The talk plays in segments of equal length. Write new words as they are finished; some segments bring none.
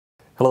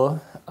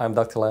Hello, I'm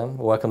Dr. Lam.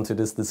 Welcome to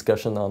this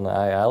discussion on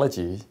eye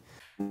allergy.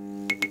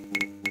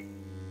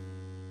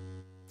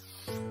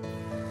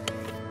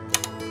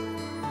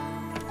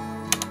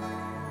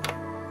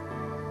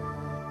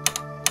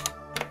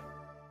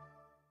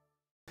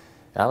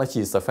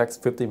 Allergies affect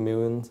 50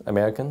 million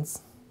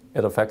Americans.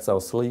 It affects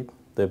our sleep,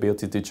 the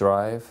ability to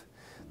drive,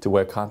 to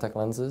wear contact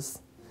lenses,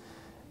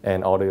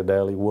 and all their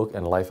daily work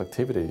and life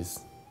activities.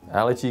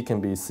 Allergy can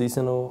be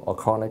seasonal or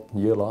chronic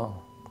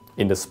year-long.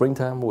 In the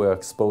springtime, we're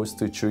exposed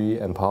to tree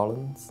and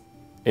pollens.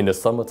 In the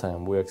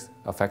summertime, we're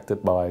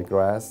affected by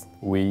grass,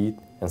 weed,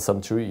 and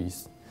some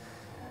trees.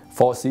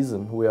 Fall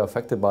season, we are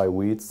affected by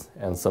weeds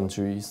and some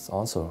trees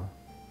also.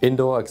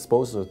 Indoor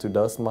exposure to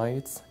dust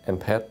mites and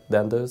pet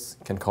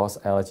danders can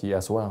cause allergy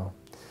as well.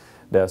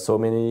 There are so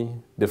many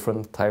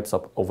different types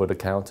of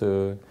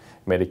over-the-counter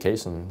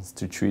medications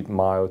to treat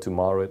mild to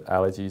moderate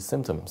allergy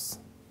symptoms.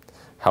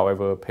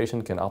 However,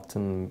 patients can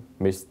often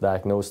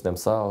misdiagnose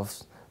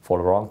themselves for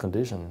the wrong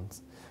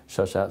conditions,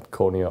 such as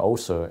corneal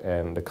ulcer,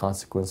 and the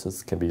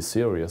consequences can be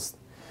serious.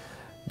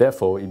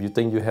 Therefore, if you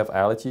think you have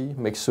allergy,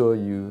 make sure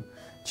you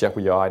check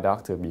with your eye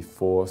doctor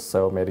before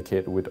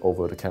self-medicate with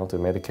over-the-counter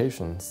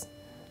medications.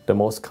 The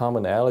most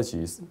common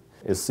allergies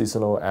is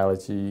seasonal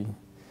allergy.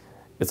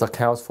 It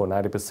accounts for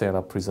 90%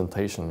 of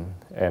presentation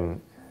and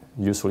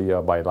usually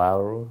are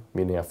bilateral,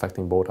 meaning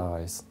affecting both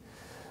eyes.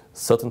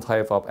 Certain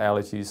types of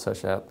allergies,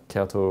 such as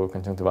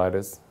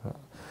keratoconjunctivitis,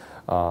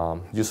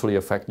 usually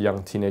affect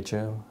young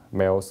teenagers,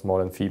 males more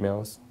than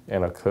females,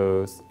 and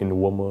occurs in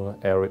warmer,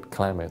 arid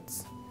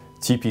climates.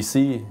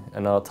 TPC,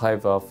 another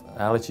type of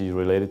allergy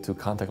related to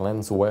contact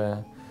lens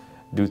wear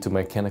due to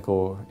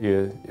mechanical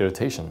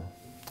irritation.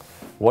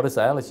 What is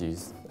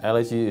allergies?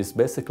 Allergy is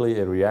basically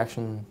a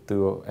reaction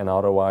to an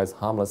otherwise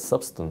harmless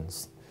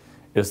substance.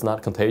 It's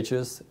not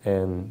contagious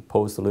and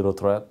poses a little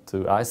threat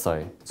to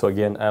eyesight. So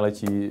again,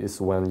 allergy is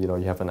when you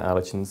have an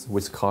allergen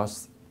which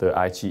causes the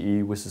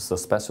IgE, which is a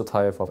special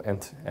type of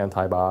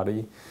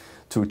antibody,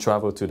 to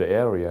travel to the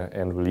area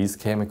and release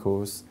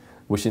chemicals,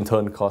 which in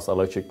turn cause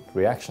allergic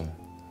reaction.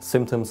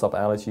 Symptoms of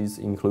allergies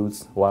include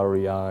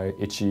watery eye,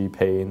 itchy,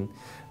 pain,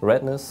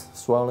 redness,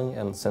 swelling,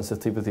 and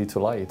sensitivity to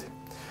light.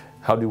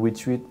 How do we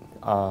treat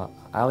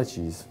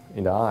allergies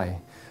in the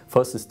eye?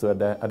 First is to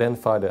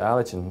identify the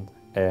allergen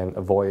and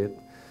avoid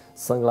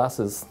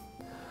sunglasses.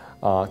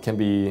 Can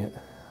be,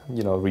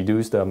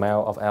 reduce the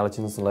amount of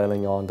allergens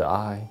laying on the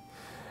eye.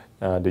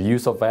 The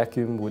use of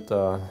vacuum with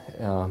a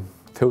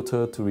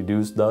filter to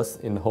reduce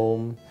dust in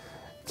home.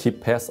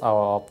 Keep pests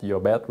out of your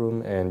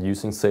bedroom, and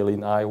using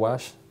saline eye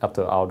wash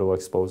after outdoor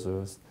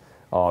exposures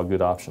are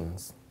good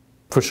options.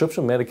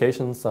 Prescription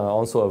medications are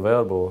also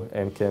available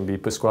and can be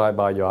prescribed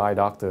by your eye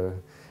doctor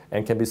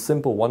and can be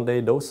simple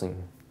one-day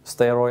dosing.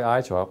 Steroid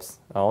eye drops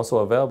are also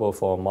available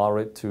for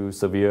moderate to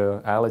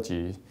severe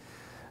allergy.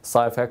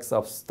 Side effects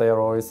of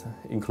steroids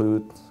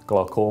include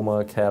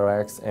glaucoma,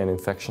 cataracts, and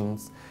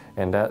infections,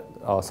 and that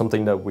are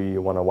something that we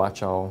want to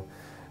watch out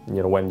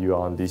when you're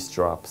on these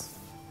drops.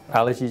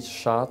 Allergy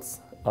shots,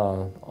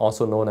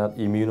 also known as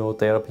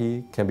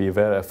immunotherapy, can be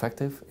very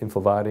effective in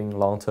providing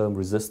long-term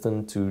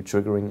resistance to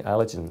triggering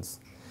allergens.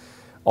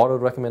 Other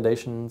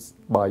recommendations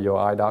by your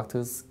eye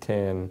doctors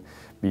can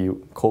be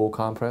cold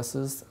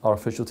compresses,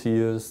 artificial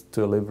tears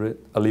to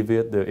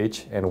alleviate the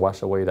itch and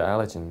wash away the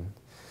allergen.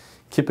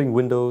 Keeping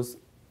windows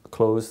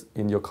closed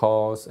in your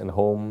cars and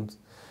homes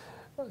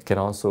can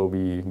also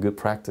be good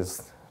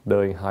practice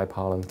during high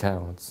pollen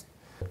counts.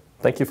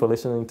 Thank you for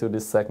listening to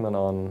this segment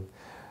on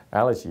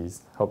allergies.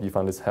 Hope you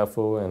found this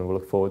helpful, and we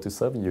look forward to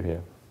serving you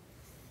here.